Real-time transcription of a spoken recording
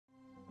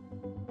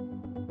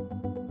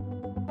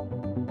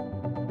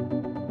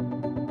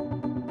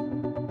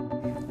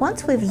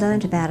Once we've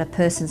learned about a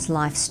person's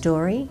life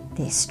story,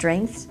 their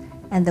strengths,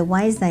 and the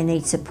ways they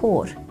need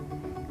support,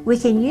 we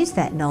can use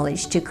that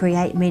knowledge to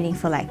create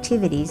meaningful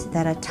activities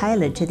that are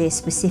tailored to their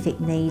specific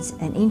needs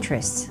and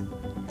interests.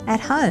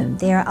 At home,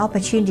 there are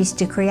opportunities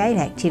to create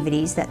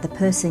activities that the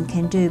person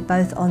can do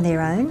both on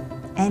their own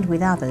and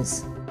with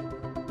others.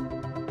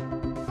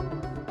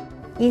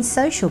 In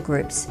social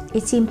groups,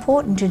 it's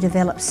important to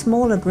develop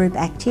smaller group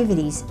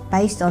activities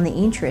based on the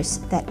interests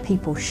that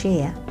people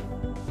share.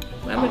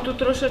 Mamy tu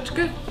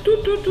troszeczkę, tu.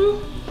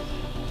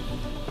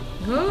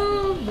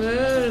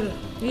 Dobra,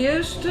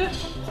 jeszcze.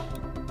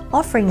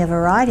 Offering a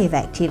variety of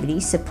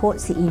activities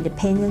supports the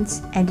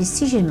independence and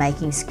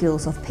decision-making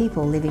skills of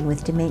people living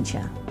with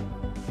dementia.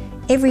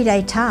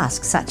 Everyday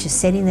tasks such as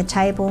setting the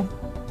table,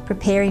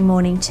 preparing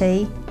morning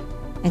tea,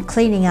 and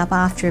cleaning up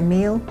after a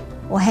meal,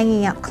 or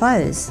hanging up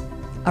clothes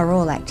are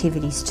all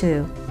activities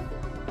too.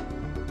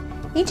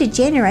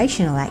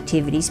 Intergenerational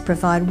activities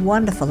provide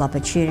wonderful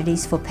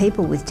opportunities for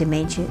people with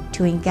dementia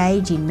to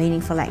engage in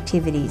meaningful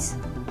activities.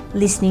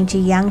 Listening to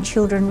young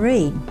children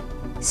read,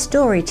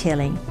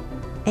 storytelling,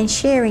 and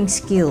sharing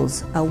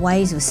skills are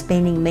ways of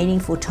spending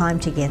meaningful time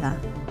together.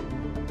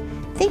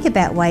 Think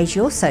about ways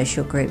your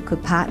social group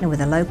could partner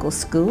with a local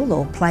school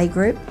or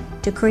playgroup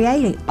to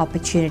create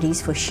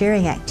opportunities for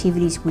sharing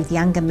activities with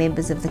younger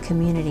members of the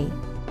community.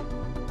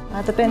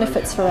 The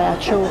benefits for our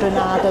children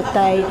are that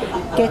they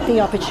get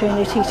the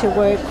opportunity to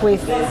work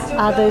with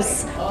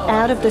others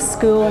out of the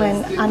school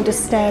and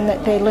understand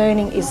that their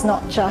learning is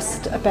not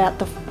just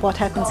about what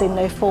happens in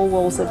their four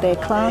walls of their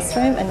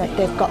classroom, and that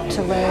they've got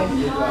to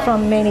learn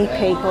from many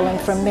people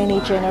and from many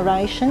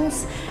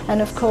generations.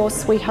 And of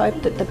course we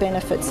hope that the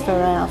benefits for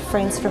our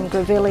friends from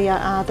Grevillea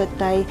are that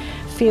they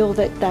feel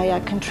that they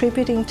are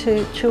contributing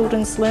to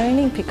children's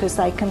learning because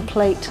they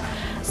complete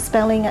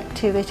spelling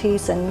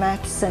activities and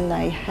maths, and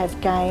they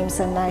have games,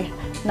 and they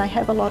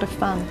have a lot of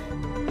fun.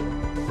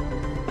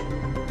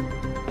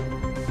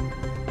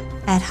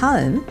 At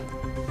home,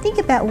 think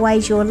about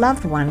ways your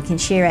loved one can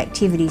share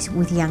activities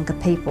with younger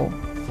people.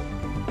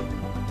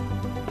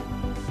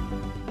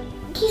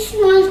 This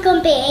one's going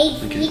to be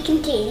easy. Okay. You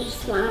can do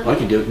this one. I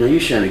can do it. No, you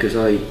show me because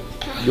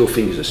your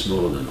fingers are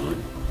smaller than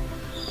mine.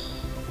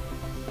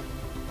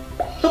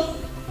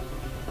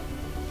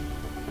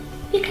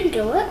 You can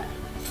do it.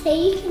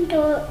 See, you can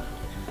do it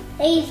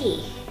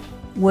easy.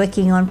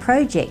 Working on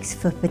projects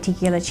for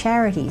particular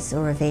charities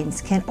or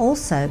events can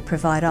also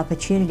provide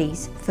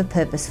opportunities for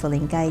purposeful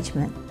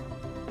engagement.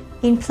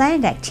 In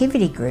planned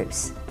activity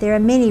groups, there are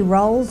many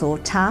roles or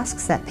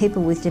tasks that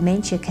people with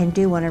dementia can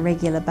do on a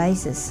regular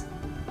basis.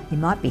 There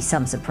might be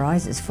some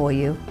surprises for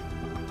you.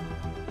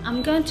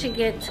 I'm going to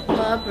get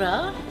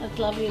Barbara, that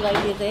lovely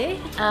lady there,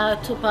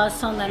 to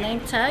pass on the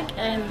name tag,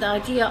 and the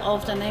idea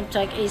of the name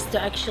tag is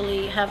to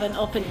actually have an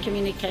open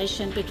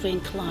communication between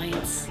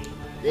clients.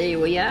 There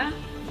we are.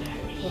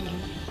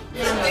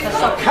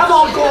 Come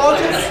on,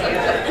 gorgeous!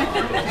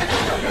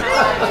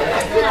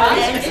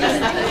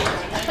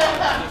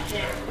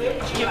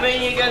 You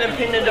mean you're going to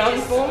pin it on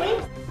for me?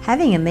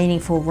 Having a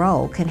meaningful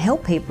role can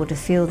help people to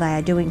feel they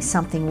are doing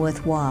something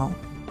worthwhile.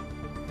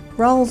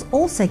 Roles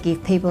also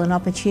give people an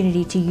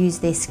opportunity to use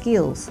their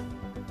skills.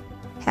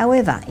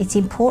 However, it's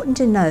important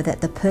to know that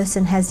the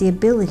person has the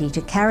ability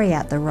to carry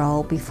out the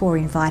role before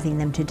inviting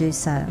them to do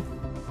so.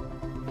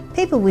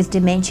 People with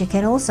dementia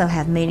can also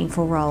have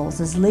meaningful roles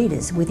as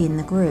leaders within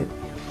the group.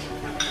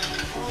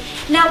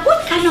 Now,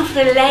 what kind of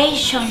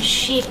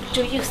relationship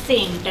do you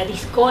think that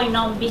is going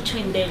on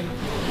between them?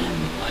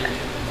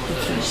 The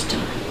first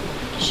time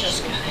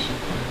she's going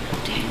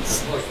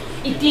dance.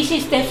 This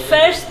is the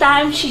first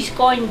time she's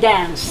going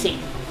dancing.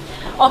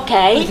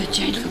 Okay. With a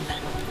gentleman.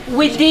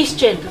 With this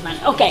gentleman.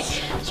 Okay.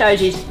 So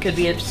this could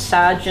be a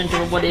sergeant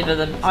or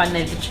whatever. I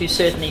need to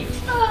certainly.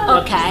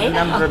 Okay. The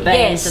number of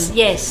bands. Yes. And,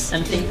 yes.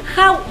 And things.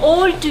 How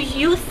old do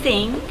you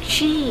think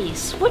she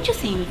is? What do you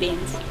think,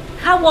 Vince?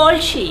 How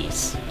old she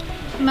is?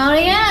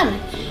 Marianne,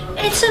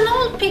 it's an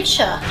old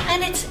picture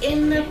and it's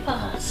in the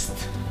past.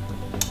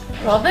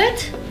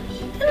 Robert,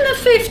 in the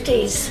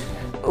 50s.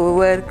 We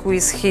work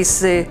with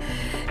his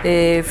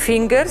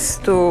fingers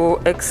to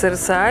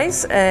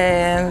exercise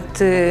and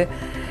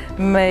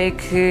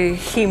make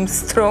him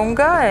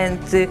stronger and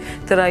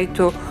try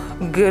to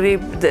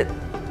grip the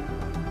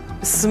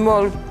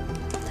small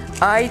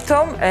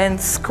item and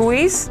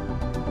squeeze.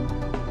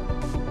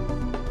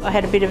 I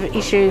had a bit of an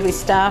issue with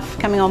staff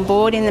coming on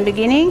board in the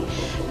beginning,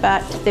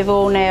 but they've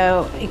all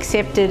now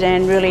accepted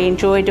and really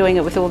enjoy doing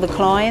it with all the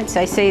clients.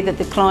 They see that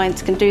the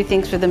clients can do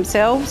things for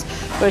themselves,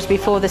 whereas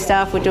before the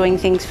staff were doing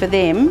things for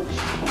them,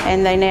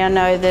 and they now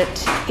know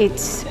that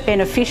it's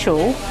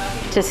beneficial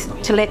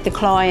to let the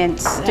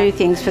clients do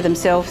things for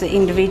themselves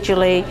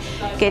individually,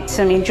 get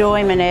some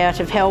enjoyment out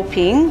of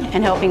helping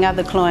and helping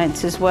other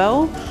clients as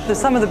well.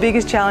 Some of the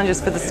biggest challenges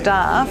for the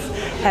staff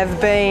have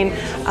been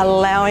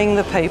allowing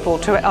the people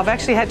to, I've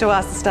actually had to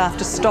ask the staff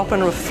to stop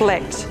and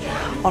reflect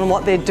on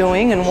what they're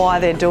doing and why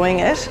they're doing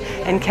it,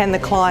 and can the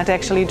client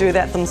actually do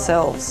that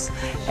themselves.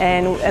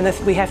 And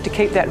we have to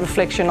keep that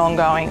reflection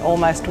ongoing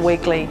almost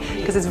weekly,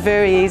 because it's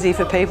very easy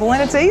for people,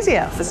 and it's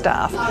easier for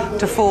staff,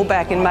 to fall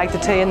back and make the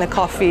tea and the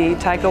coffee,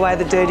 take away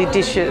the dirty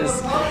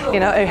dishes, you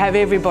know, have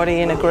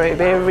everybody in a group,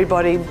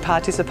 everybody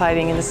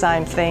participating in the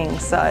same thing.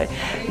 So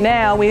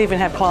now we even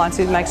have clients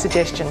who make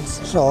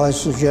suggestions. So I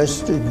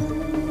suggested,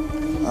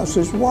 I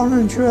says, why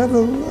don't you have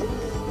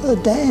a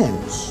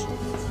dance?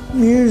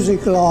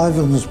 Music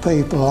livens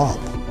people up.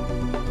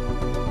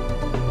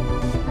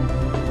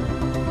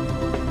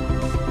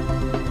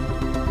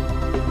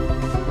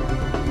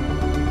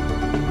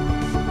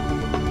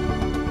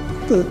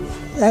 But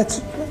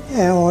that's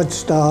how it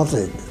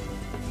started,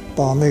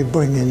 by me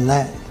bringing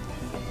that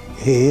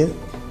here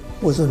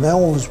with an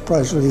Elvis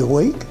Presley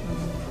week,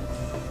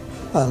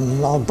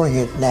 and I bring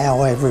it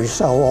now every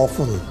so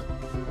often.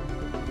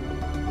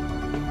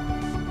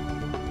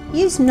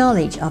 Use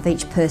knowledge of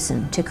each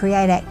person to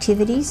create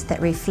activities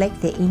that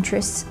reflect their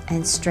interests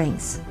and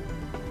strengths.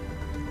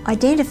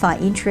 Identify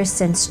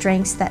interests and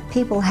strengths that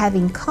people have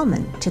in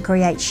common to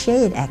create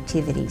shared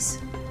activities.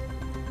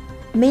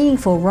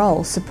 Meaningful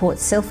roles support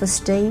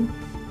self-esteem,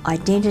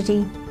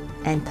 identity,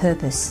 and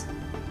purpose.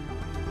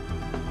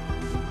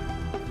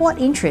 What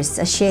interests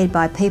are shared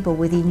by people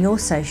within your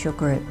social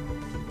group?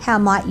 How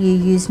might you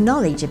use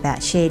knowledge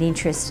about shared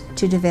interests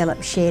to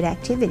develop shared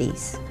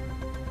activities?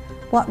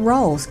 What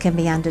roles can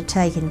be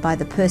undertaken by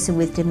the person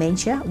with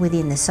dementia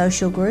within the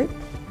social group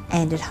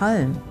and at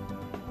home?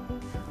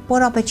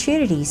 What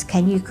opportunities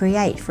can you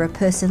create for a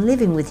person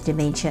living with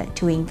dementia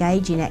to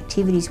engage in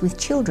activities with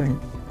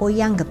children or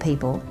younger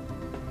people?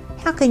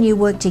 How can you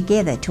work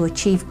together to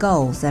achieve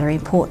goals that are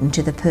important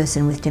to the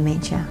person with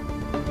dementia?